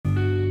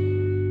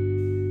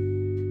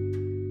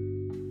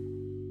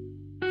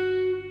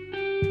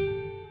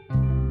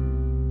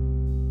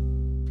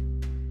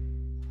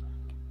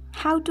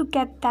how to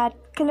get that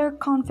killer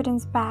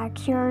confidence back.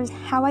 Here's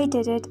how I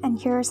did it,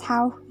 and here's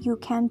how you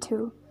can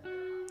too.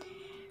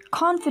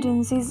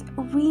 Confidence is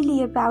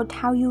really about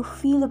how you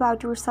feel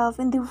about yourself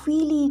in the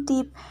really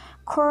deep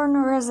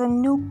corners and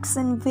nooks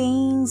and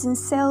veins and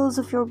cells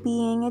of your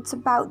being. It's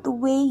about the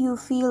way you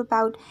feel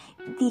about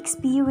the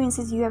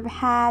experiences you have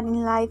had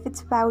in life.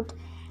 It's about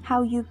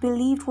how you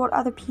believed what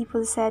other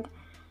people said.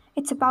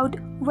 It's about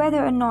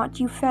whether or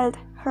not you felt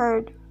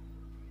heard.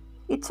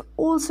 It's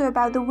also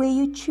about the way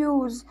you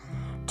choose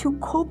to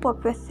cope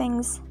up with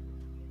things.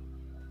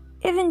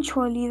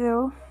 Eventually,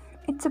 though,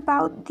 it's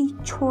about the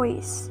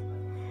choice.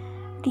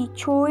 The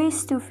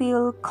choice to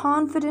feel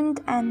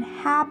confident and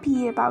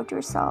happy about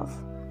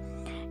yourself.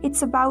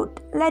 It's about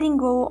letting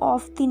go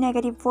of the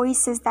negative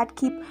voices that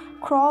keep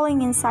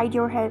crawling inside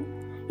your head.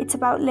 It's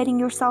about letting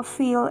yourself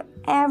feel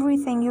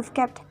everything you've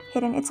kept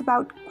hidden. It's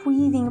about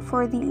grieving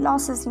for the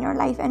losses in your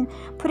life and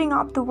putting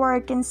up the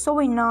work and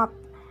showing up.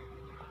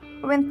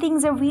 When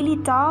things are really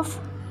tough,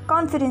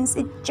 confidence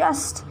is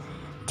just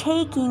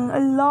taking a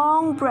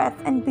long breath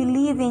and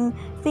believing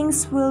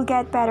things will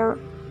get better.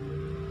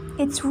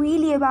 It's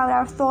really about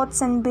our thoughts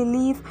and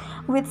belief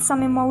with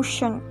some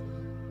emotion.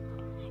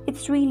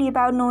 It's really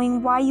about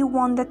knowing why you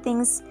want the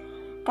things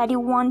that you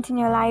want in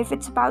your life.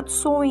 It's about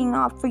showing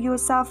up for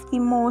yourself the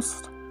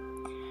most.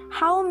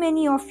 How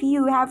many of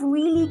you have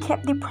really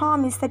kept the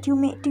promise that you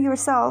made to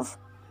yourself?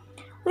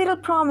 Little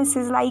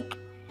promises like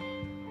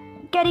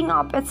getting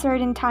up at a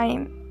certain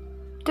time,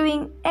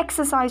 doing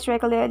exercise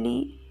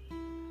regularly,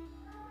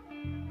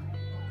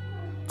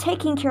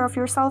 taking care of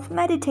yourself,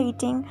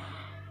 meditating.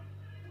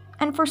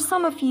 And for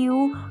some of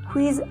you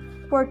who is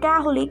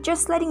workaholic,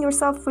 just letting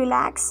yourself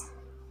relax.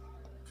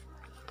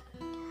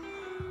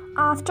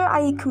 After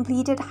I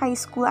completed high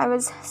school, I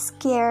was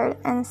scared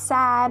and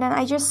sad, and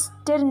I just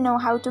didn't know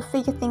how to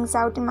figure things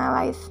out in my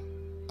life.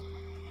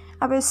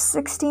 I was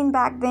 16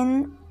 back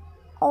then.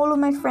 All of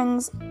my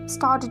friends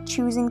started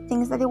choosing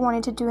things that they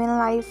wanted to do in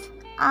life.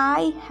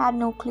 I had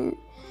no clue.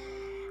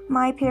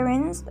 My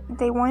parents,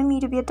 they wanted me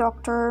to be a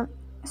doctor,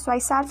 so I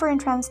sat for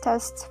entrance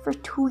tests for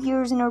 2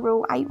 years in a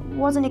row. I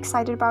wasn't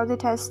excited about the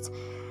tests.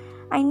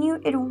 I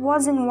knew it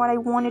wasn't what I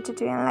wanted to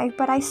do in life,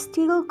 but I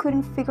still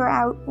couldn't figure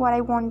out what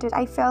I wanted.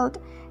 I felt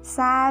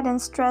sad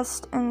and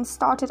stressed and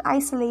started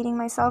isolating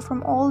myself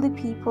from all the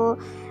people.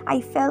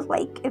 I felt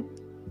like a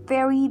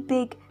very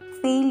big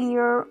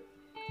failure.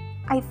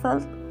 I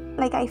felt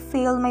like I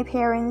failed my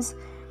parents.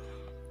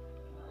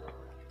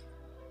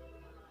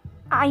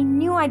 I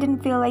knew I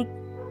didn't feel like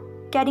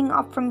getting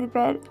up from the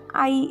bed.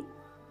 I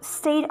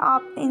stayed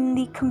up in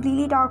the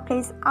completely dark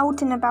place,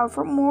 out and about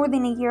for more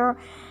than a year.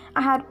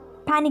 I had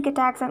panic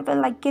attacks and felt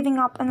like giving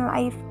up on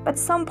life, but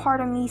some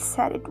part of me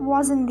said it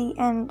wasn't the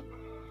end.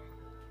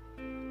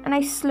 And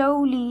I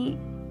slowly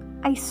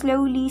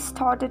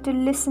started to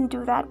listen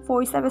to that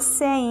voice that was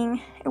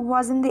saying it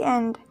wasn't the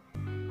end.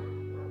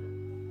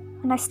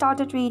 And I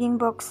started reading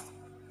books,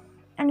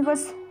 and it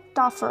was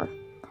tougher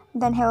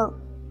than hell.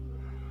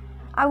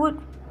 I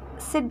would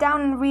sit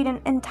down and read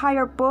an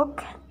entire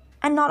book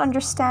and not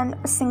understand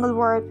a single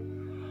word.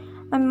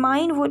 My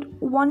mind would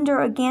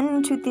wander again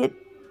into the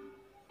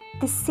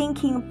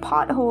sinking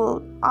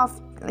pothole of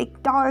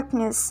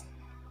darkness.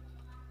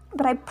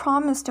 But I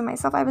promised to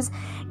myself I was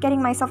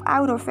getting myself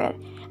out of it.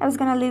 I was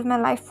gonna live my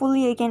life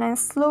fully again, and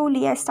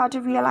slowly I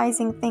started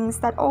realizing things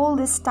that all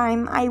this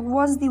time I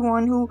was the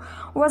one who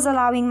was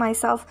allowing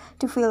myself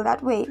to feel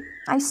that way.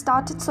 I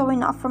started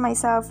showing up for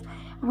myself,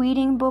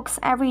 reading books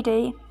every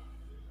day.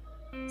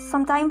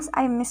 Sometimes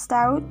I missed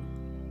out,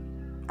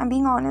 I'm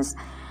being honest,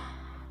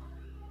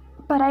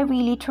 but I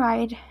really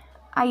tried.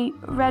 I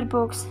read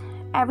books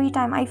every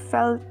time I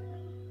felt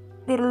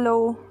a little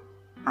low.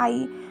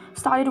 I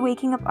started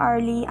waking up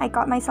early. I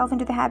got myself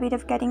into the habit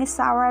of getting a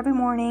shower every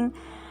morning.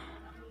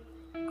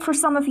 For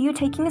some of you,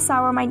 taking a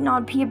shower might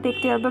not be a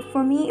big deal, but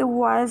for me it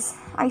was.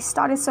 I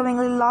started showing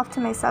a little love to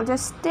myself,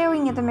 just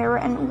staring at the mirror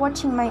and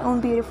watching my own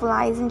beautiful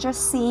eyes and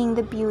just seeing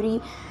the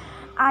beauty.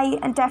 I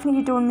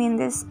definitely don't mean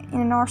this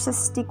in a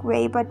narcissistic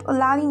way, but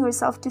allowing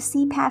yourself to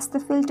see past the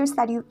filters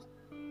that you've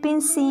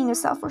been seeing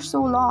yourself for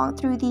so long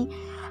through the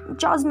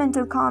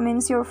judgmental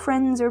comments your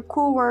friends or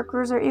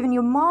co-workers or even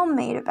your mom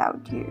made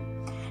about you.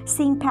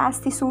 Seeing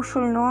past the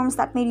social norms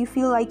that made you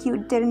feel like you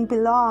didn't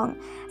belong.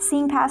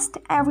 Seeing past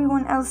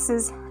everyone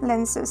else's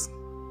lenses.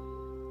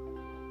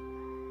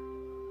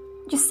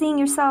 Just seeing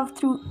yourself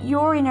through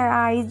your inner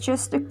eyes,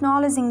 just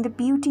acknowledging the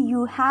beauty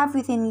you have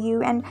within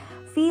you and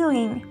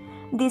feeling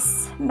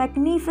this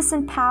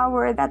magnificent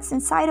power that's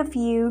inside of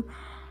you.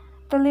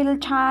 The little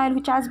child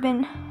which has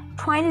been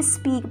trying to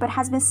speak but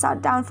has been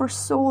shut down for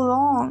so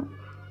long.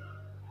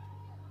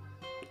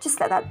 Just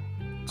let that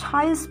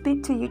child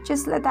speak to you.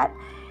 Just let that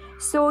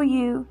show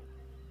you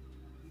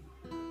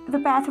the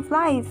path of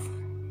life.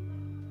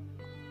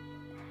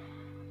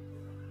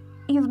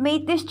 You've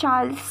made this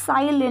child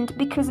silent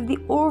because of the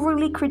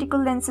overly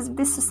critical lenses of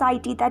this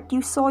society that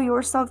you saw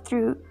yourself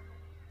through.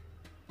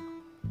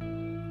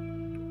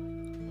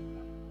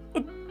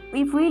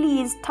 It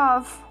really is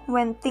tough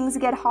when things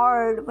get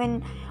hard,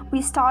 when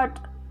we start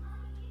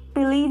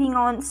believing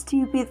on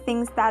stupid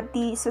things that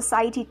the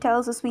society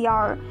tells us we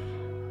are.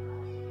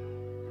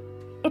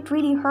 It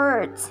really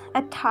hurts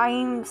at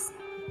times.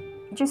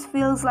 It just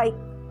feels like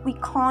we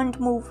can't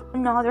move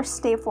another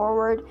step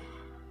forward.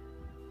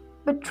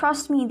 But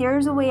trust me,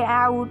 there's a way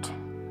out.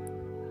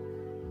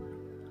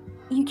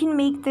 You can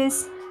make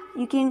this.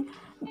 You can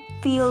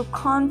feel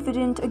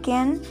confident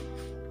again.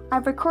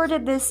 I've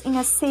recorded this in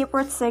a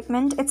separate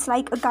segment. It's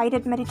like a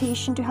guided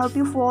meditation to help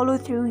you follow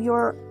through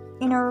your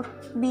inner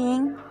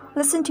being.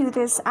 Listen to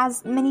this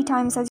as many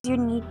times as you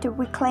need to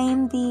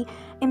reclaim the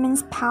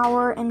immense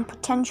power and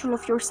potential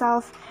of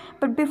yourself.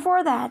 But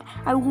before that,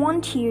 I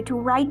want you to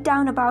write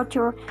down about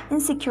your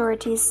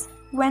insecurities,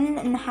 when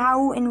and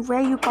how and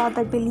where you got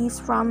that beliefs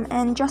from,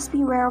 and just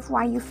be aware of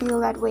why you feel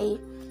that way.